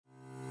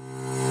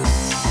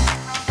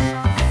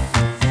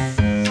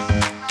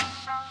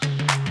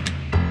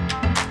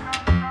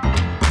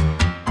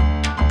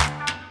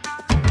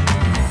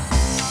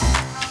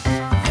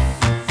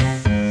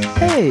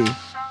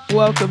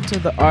welcome to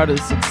the Art of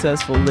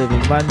Successful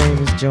Living. My name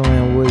is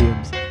Joanne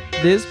Williams.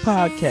 This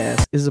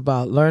podcast is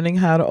about learning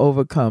how to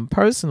overcome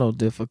personal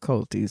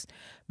difficulties,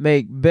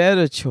 make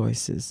better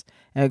choices,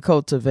 and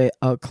cultivate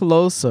a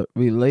closer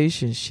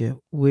relationship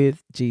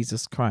with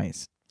Jesus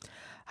Christ.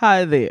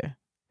 Hi there.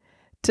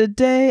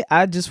 Today,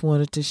 I just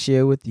wanted to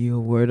share with you a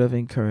word of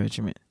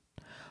encouragement.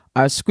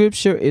 Our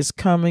scripture is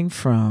coming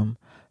from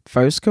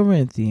 1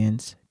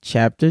 Corinthians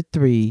chapter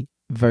 3,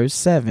 verse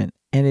 7,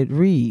 and it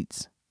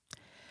reads,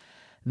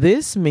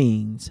 "This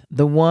means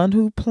the one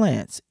who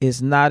plants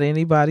is not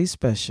anybody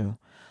special,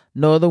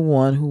 nor the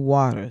one who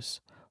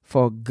waters,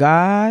 for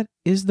God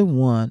is the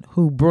one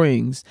who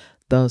brings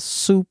the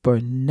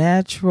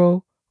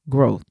supernatural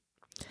growth."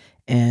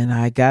 And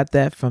I got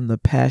that from the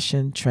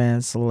Passion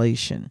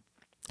Translation.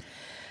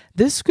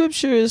 This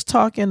scripture is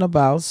talking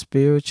about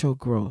spiritual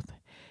growth.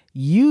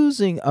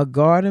 Using a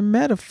garden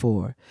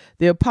metaphor,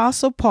 the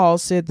Apostle Paul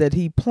said that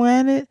he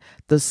planted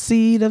the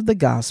seed of the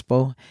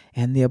gospel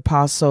and the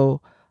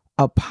Apostle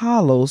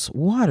Apollos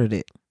watered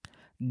it.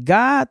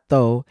 God,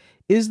 though,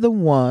 is the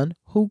one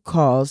who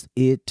caused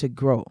it to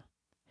grow.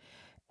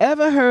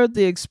 Ever heard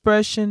the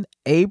expression,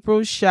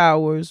 April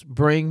showers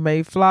bring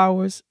May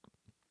flowers?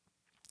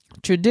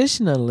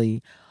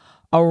 Traditionally,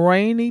 a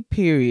rainy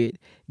period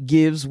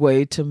gives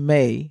way to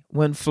May,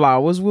 when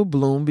flowers will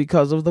bloom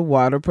because of the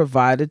water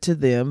provided to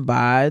them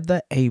by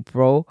the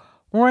April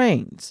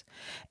rains.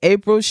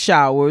 April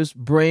showers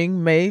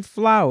bring May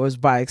flowers.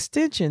 By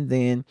extension,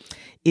 then,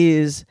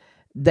 is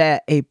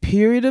that a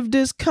period of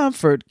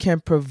discomfort can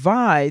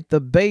provide the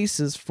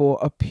basis for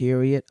a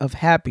period of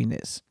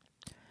happiness.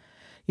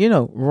 You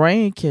know,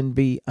 rain can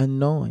be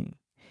annoying.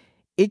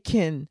 It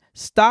can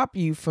stop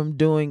you from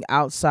doing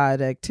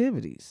outside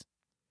activities.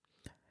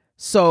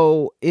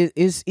 So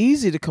it's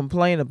easy to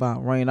complain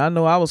about rain. I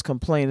know I was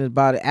complaining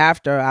about it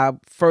after I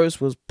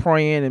first was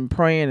praying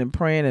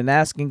and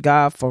asking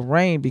God for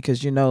rain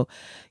because, you know,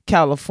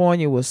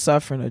 California was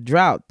suffering a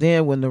drought.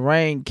 Then when the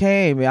rain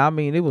came, I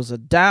mean, it was a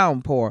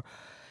downpour.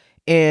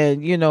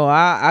 And, you know,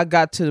 I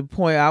got to the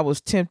point I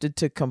was tempted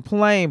to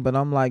complain, but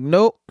I'm like,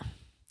 nope,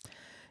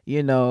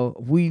 you know,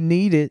 we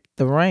needed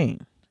the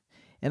rain.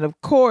 And of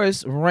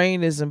course,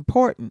 rain is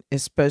important,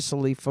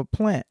 especially for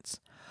plants.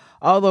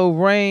 Although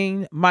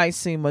rain might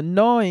seem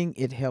annoying,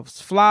 it helps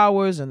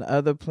flowers and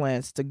other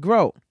plants to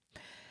grow.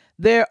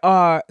 There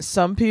are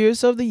some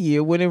periods of the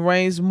year when it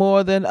rains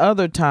more than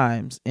other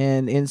times.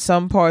 And in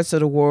some parts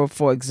of the world,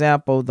 for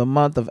example, the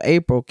month of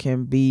April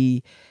can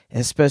be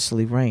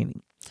especially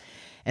rainy.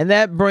 And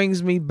that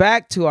brings me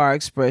back to our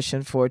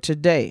expression for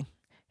today.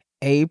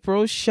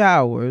 April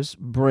showers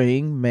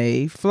bring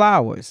May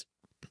flowers.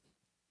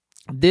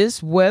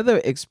 This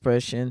weather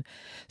expression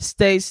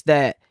states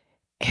that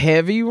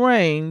heavy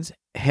rains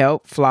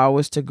help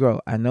flowers to grow.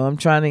 I know I'm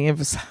trying to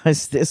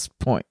emphasize this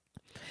point.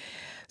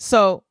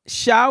 So,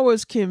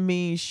 showers can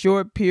mean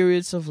short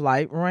periods of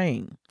light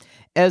rain.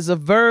 As a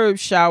verb,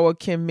 shower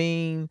can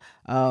mean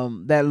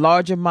that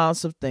large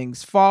amounts of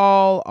things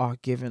fall, are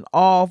given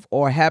off,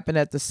 or happen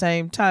at the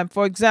same time.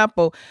 For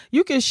example,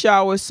 you can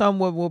shower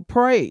someone with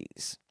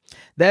praise.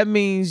 That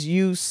means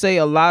you say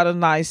a lot of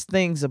nice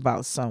things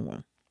about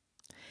someone.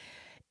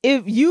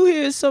 If you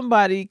hear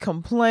somebody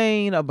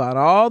complain about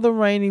all the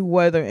rainy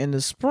weather in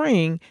the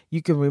spring,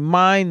 you can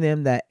remind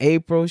them that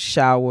April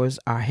showers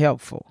are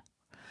helpful.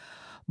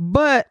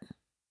 But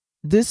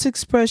this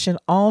expression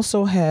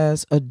also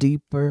has a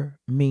deeper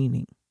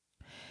meaning.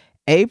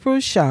 April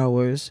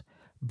showers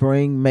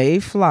bring May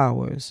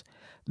flowers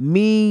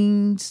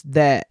means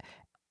that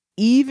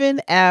even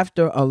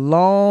after a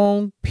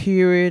long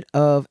period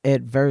of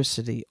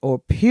adversity or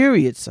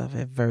periods of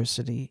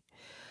adversity,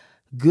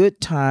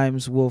 good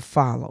times will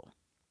follow.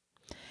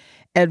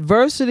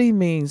 Adversity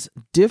means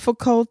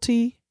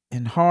difficulty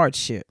and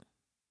hardship.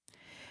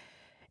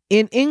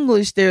 In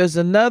English, there's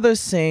another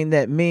saying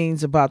that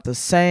means about the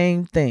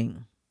same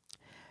thing.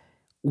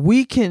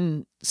 We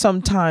can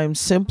sometimes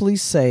simply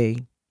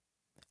say,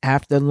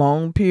 after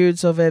long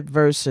periods of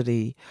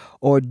adversity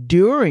or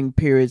during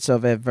periods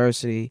of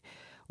adversity,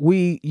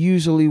 we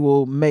usually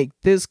will make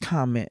this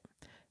comment,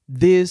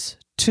 "This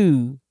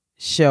too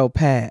shall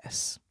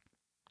pass."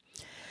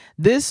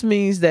 This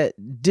means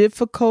that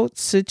difficult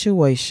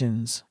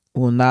situations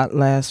will not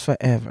last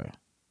forever.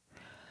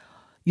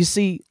 You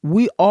see,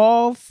 we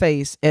all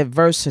face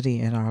adversity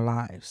in our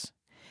lives.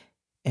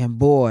 And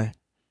boy,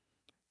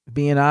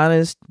 being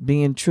honest,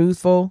 being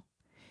truthful,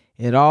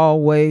 it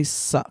always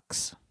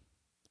sucks.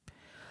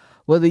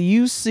 Whether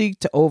you seek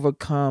to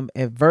overcome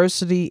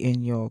adversity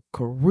in your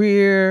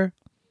career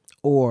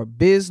or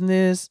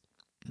business,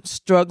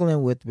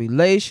 struggling with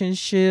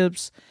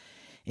relationships,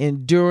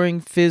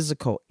 enduring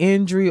physical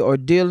injury, or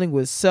dealing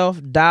with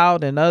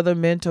self-doubt and other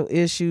mental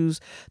issues,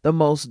 the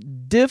most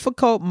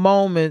difficult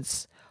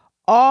moments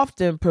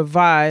often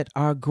provide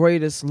our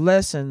greatest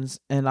lessons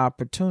and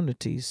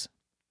opportunities.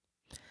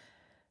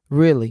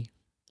 Really,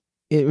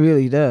 it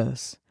really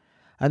does.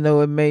 I know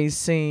it may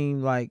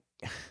seem like,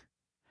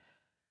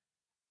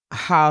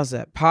 how's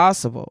that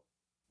possible?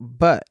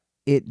 But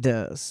it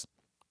does.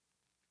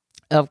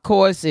 Of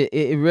course,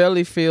 it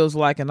really feels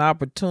like an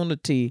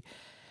opportunity.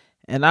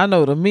 And I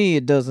know to me,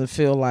 it doesn't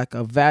feel like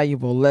a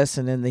valuable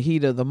lesson in the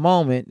heat of the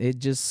moment. It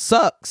just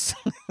sucks,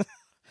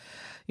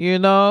 you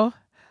know?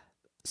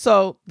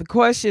 So the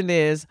question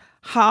is,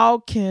 how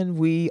can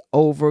we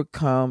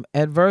overcome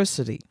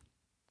adversity?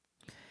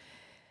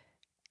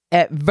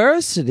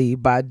 Adversity,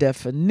 by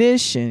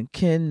definition,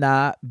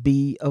 cannot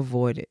be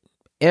avoided.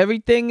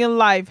 Everything in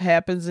life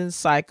happens in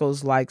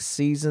cycles like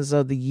seasons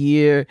of the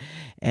year.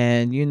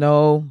 And,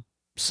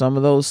 some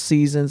of those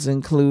seasons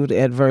include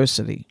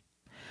adversity.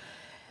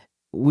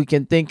 We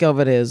can think of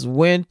it as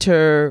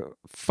winter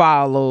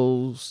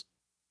follows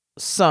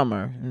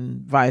summer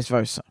and vice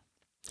versa.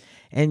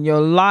 And your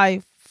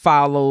life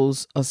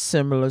follows a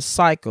similar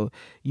cycle.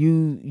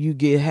 You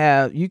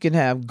can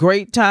have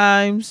great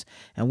times,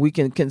 and we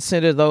can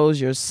consider those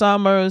your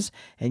summers,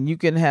 and you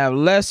can have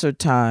lesser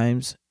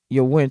times,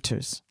 your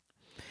winters.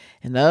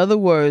 In other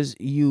words,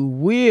 you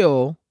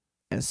will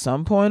at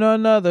some point or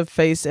another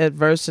face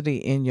adversity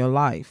in your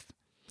life.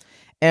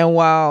 And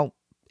while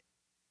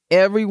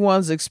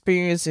everyone's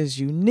experience is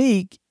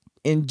unique,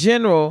 in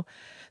general,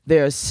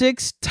 there are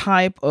 6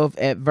 types of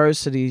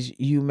adversities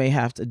you may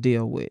have to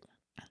deal with.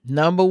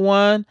 Number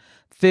 1,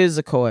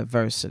 physical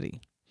adversity.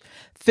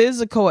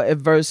 Physical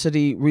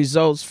adversity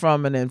results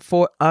from an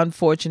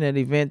unfortunate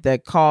event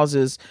that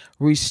causes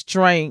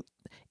restraint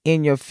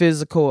in your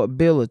physical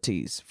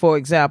abilities. For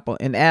example,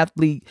 an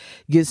athlete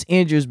gets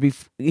injured.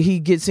 Just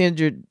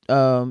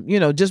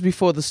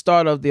before the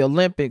start of the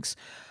Olympics,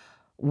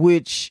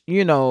 which,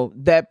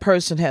 that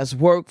person has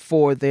worked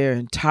for their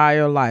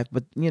entire life,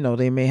 but,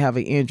 they may have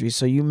an injury.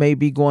 So you may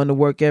be going to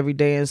work every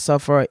day and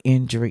suffer an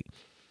injury.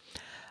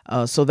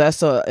 So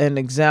that's an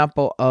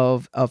example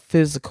of a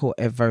physical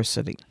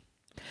adversity.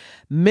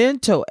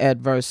 Mental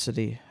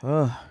adversity.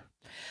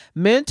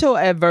 Mental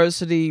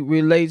adversity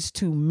relates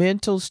to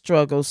mental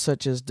struggles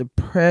such as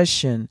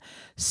depression,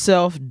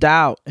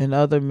 self-doubt, and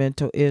other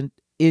mental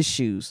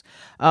issues.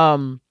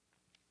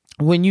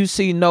 When you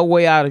see no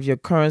way out of your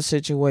current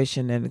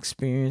situation and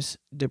experience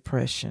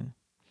depression.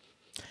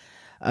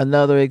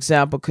 Another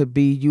example could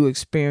be you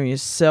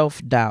experience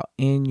self-doubt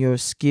in your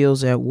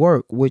skills at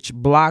work, which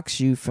blocks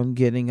you from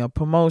getting a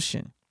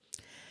promotion.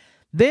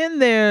 Then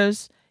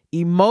there's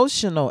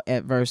emotional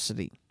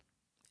adversity.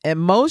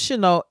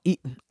 Emotional.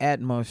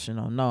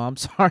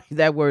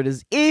 That word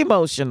is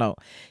emotional.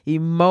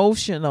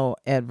 Emotional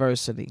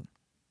adversity.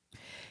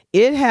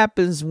 It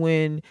happens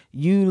when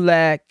you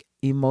lack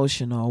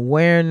emotional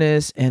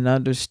awareness and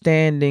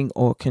understanding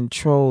or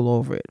control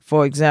over it.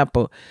 For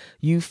example,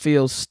 you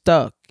feel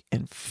stuck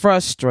and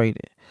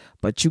frustrated,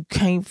 but you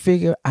can't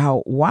figure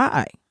out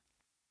why.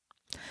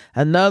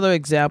 Another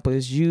example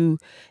is you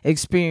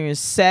experience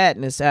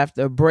sadness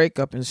after a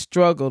breakup and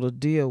struggle to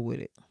deal with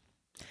it.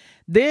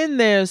 Then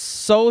there's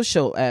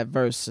social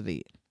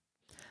adversity.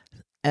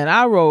 And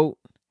I wrote,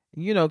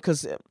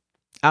 because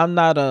I'm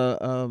not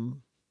a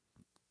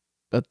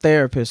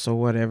therapist or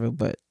whatever,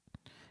 but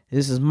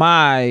this is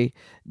my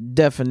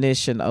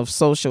definition of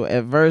social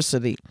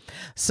adversity.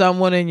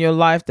 Someone in your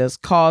life that's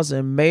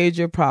causing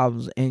major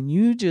problems and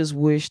you just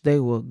wish they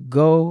would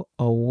go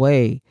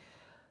away.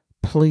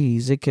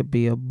 Please, it could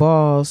be a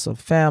boss, a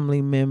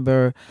family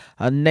member,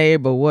 a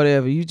neighbor,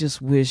 whatever. You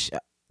just wish,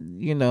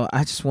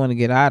 I just want to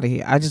get out of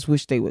here. I just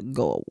wish they would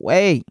go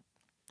away.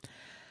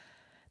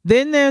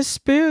 Then there's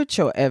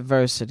spiritual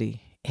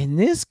adversity. In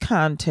this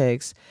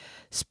context,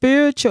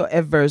 spiritual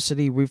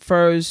adversity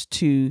refers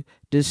to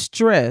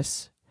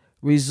distress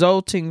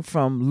resulting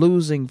from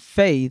losing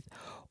faith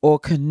or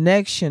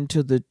connection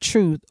to the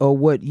truth or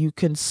what you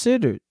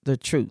consider the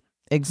truth.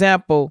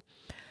 Example,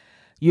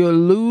 you're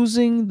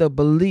losing the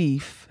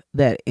belief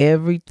that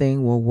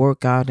everything will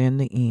work out in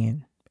the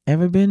end.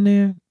 Ever been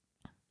there?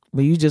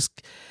 But you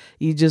just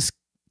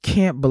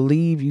can't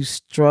believe, you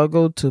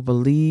struggle to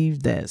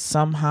believe that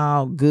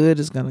somehow good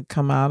is going to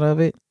come out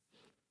of it.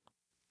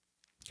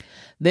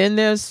 Then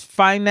there's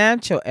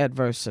financial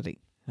adversity.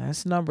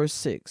 That's number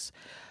 6.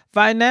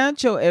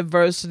 Financial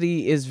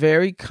adversity is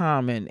very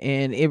common,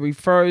 and it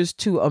refers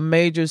to a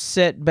major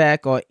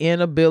setback or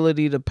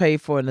inability to pay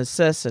for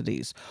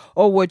necessities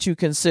or what you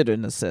consider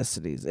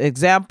necessities.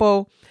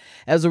 Example,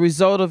 as a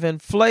result of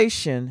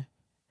inflation,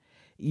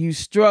 you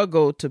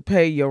struggle to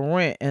pay your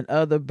rent and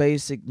other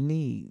basic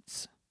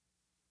needs.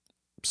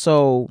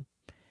 So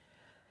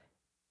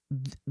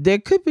there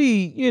could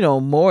be,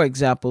 more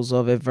examples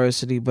of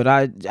adversity, but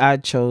I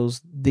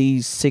chose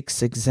these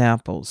 6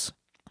 examples.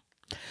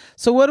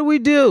 So what do we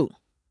do?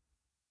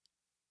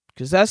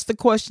 Because that's the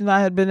question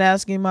I had been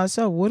asking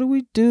myself. What do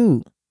we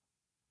do?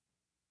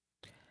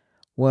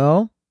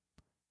 Well,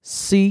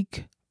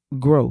 seek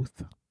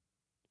growth.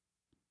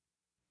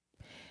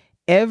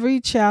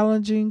 Every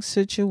challenging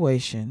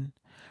situation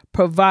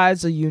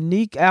provides a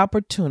unique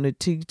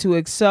opportunity to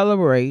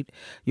accelerate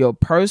your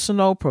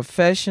personal,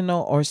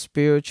 professional, or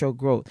spiritual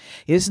growth.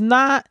 It's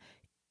not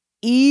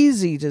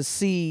easy to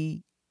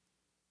see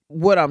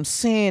what I'm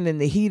saying in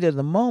the heat of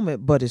the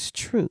moment, but it's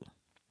true.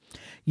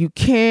 You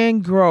can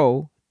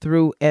grow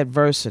through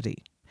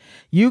adversity.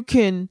 You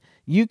can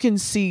You can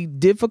see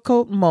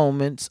difficult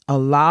moments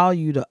allow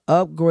you to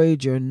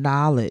upgrade your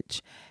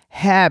knowledge,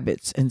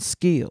 habits, and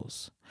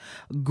skills.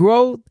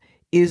 Growth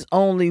is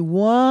only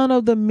one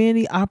of the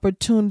many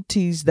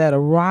opportunities that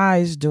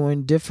arise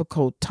during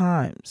difficult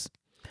times.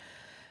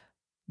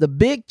 The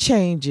big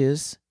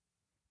changes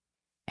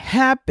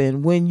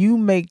happen when you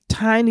make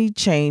tiny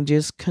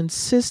changes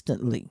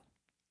consistently.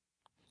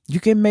 You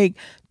can make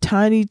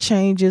tiny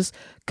changes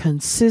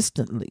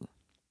consistently.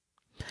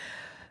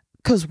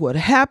 Because what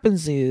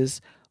happens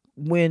is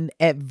when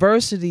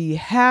adversity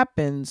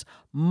happens,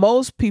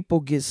 most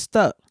people get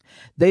stuck.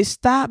 They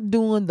stop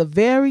doing the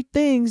very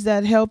things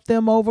that help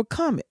them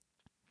overcome it.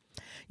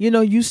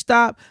 You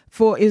stop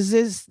for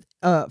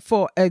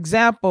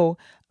example,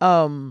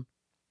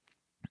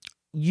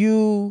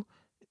 you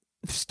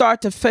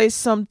start to face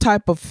some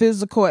type of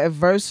physical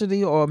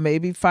adversity or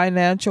maybe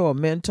financial or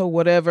mental,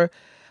 whatever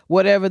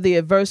the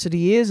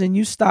adversity is, and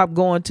you stop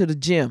going to the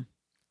gym.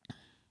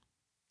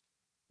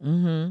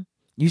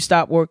 You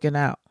stop working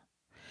out.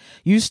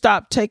 You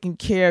stop taking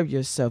care of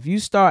yourself. You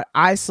start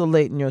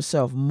isolating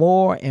yourself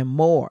more and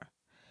more.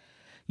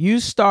 You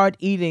start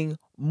eating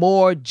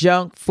more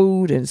junk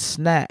food and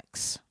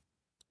snacks.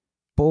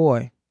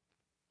 Boy,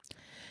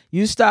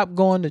 you stop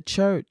going to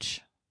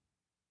church.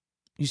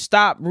 You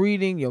stop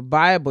reading your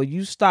Bible.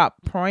 You stop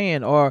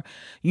praying, or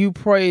you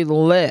pray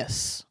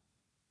less.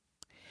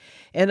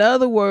 In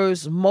other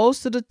words,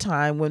 most of the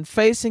time when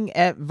facing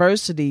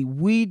adversity,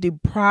 we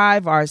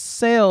deprive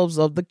ourselves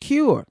of the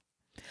cure.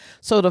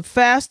 So the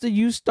faster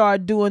you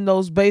start doing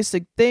those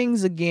basic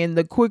things again,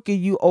 the quicker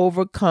you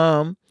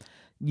overcome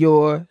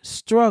your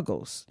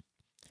struggles.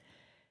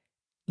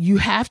 You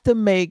have to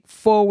make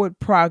forward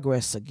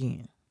progress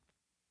again.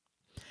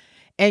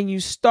 And you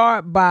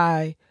start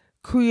by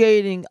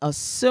creating a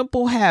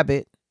simple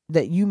habit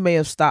that you may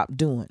have stopped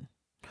doing.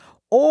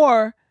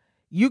 Or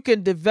you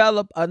can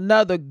develop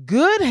another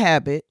good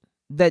habit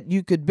that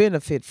you could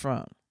benefit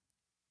from.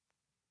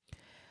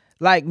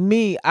 Like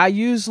me, I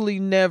usually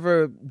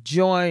never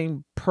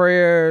join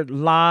prayer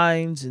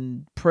lines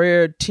and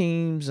prayer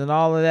teams and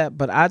all of that.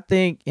 But I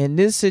think in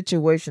this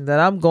situation that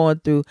I'm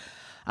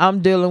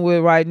dealing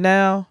with right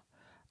now,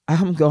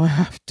 I'm going to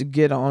have to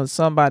get on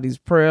somebody's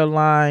prayer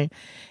line,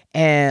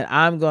 and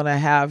I'm going to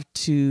have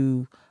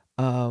to,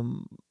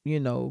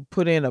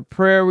 put in a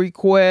prayer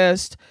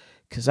request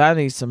because I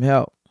need some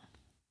help.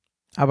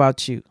 How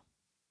about you?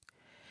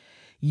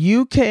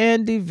 You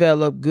can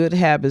develop good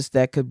habits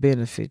that could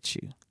benefit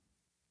you.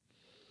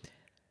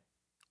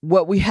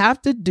 What we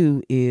have to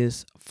do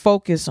is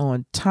focus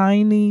on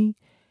tiny,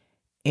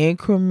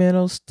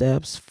 incremental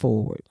steps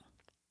forward.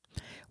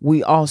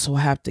 We also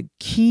have to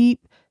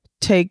keep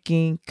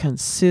taking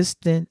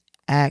consistent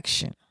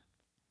action.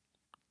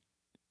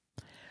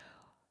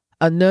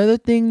 Another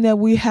thing that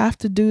we have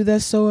to do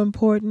that's so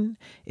important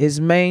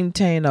is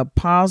maintain a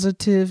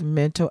positive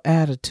mental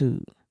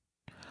attitude.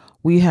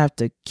 We have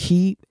to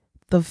keep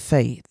the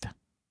faith.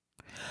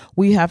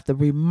 We have to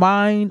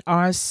remind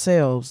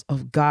ourselves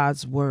of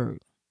God's word.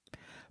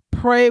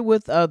 Pray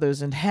with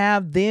others and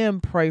have them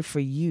pray for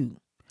you.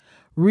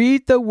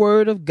 Read the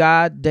word of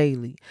God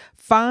daily.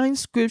 Find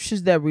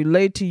scriptures that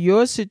relate to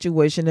your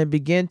situation and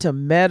begin to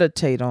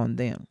meditate on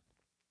them.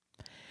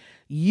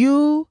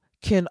 You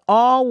can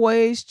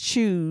always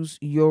choose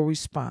your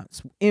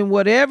response. In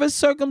whatever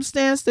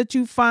circumstance that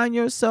you find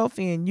yourself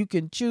in, you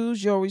can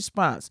choose your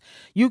response.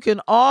 You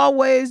can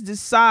always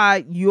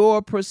decide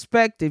your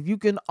perspective. You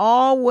can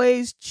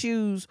always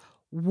choose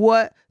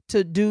what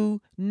to do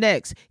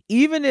next,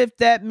 even if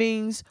that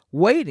means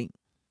waiting.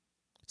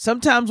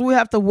 Sometimes we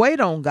have to wait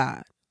on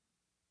God.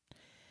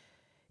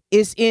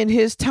 It's in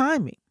His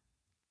timing.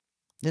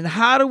 And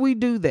how do we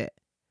do that?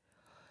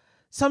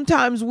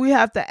 Sometimes we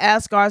have to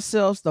ask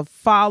ourselves the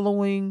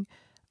following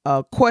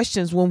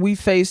questions when we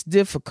face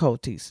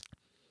difficulties.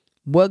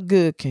 What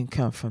good can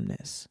come from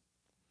this?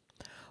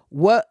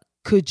 What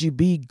could you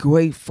be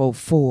grateful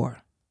for?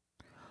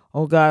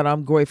 Oh God,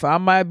 I'm grateful. I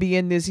might be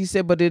in this. He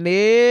said, but in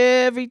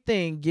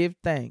everything, give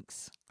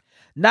thanks.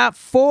 Not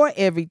for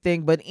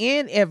everything, but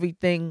in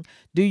everything.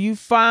 Do you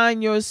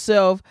find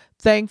yourself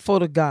thankful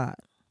to God?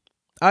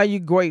 Are you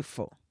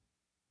grateful?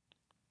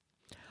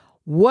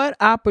 What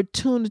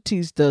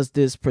opportunities does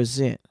this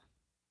present?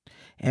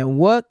 And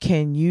what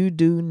can you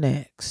do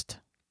next?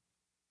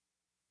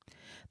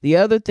 The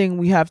other thing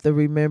we have to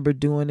remember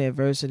during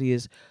adversity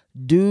is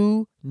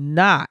do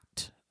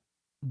not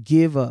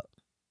give up.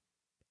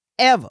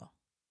 Ever.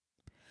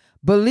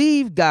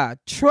 Believe God.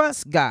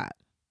 Trust God.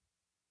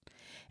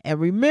 And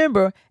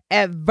remember,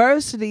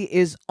 adversity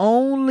is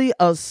only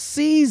a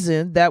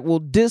season that will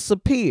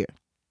disappear.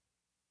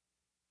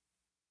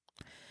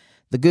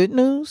 The good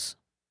news?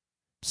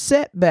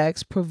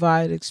 Setbacks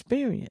provide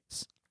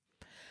experience.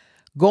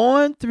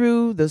 Going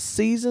through the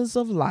seasons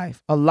of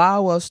life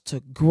allow us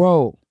to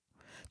grow,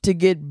 to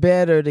get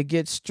better, to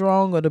get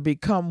stronger, to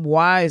become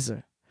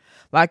wiser.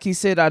 Like he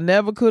said, I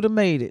never could have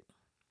made it,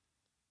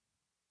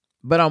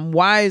 but I'm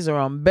wiser,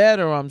 I'm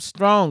better, I'm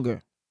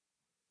stronger.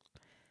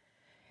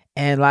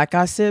 And like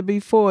I said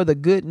before, the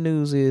good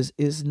news is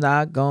it's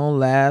not going to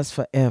last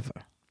forever.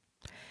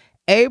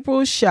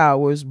 April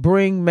showers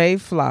bring May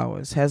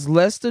flowers has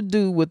less to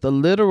do with the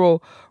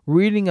literal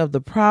reading of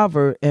the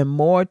proverb and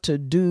more to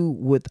do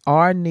with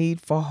our need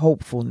for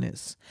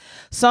hopefulness.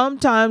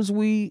 Sometimes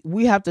we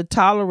have to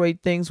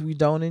tolerate things we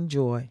don't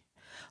enjoy,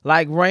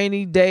 like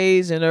rainy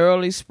days in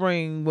early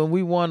spring when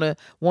we want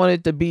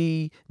it to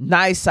be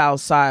nice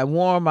outside,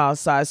 warm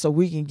outside, so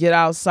we can get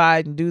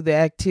outside and do the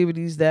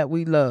activities that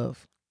we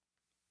love.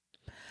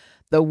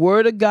 The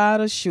Word of God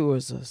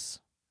assures us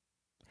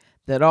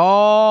that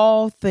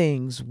all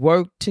things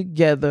work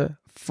together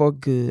for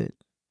good.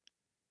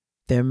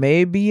 There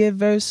may be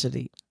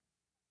adversity,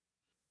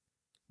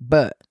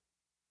 but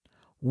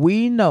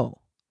we know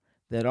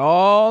that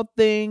all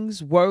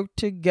things work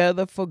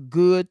together for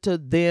good to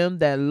them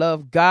that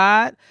love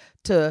God,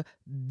 to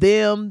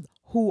them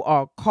who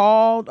are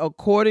called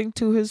according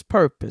to his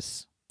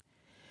purpose.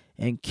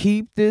 And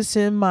keep this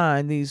in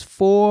mind, these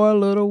 4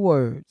 little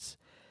words.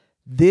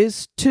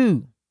 This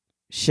too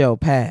shall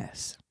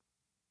pass.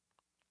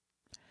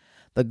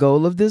 The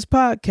goal of this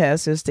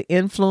podcast is to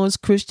influence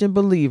Christian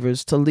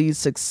believers to lead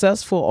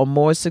successful or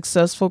more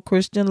successful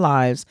Christian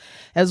lives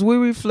as we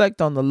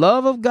reflect on the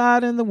love of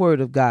God and the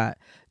Word of God.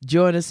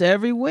 Join us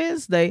every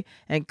Wednesday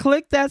and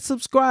click that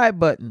subscribe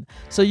button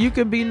so you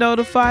can be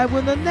notified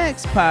when the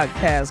next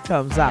podcast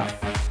comes out.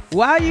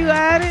 While you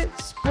at it,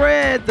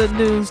 spread the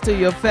news to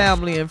your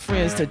family and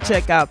friends to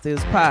check out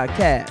this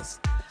podcast.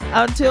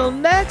 Until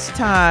next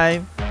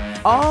time,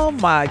 all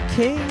my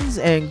kings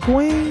and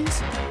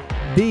queens,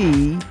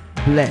 be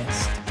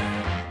blessed.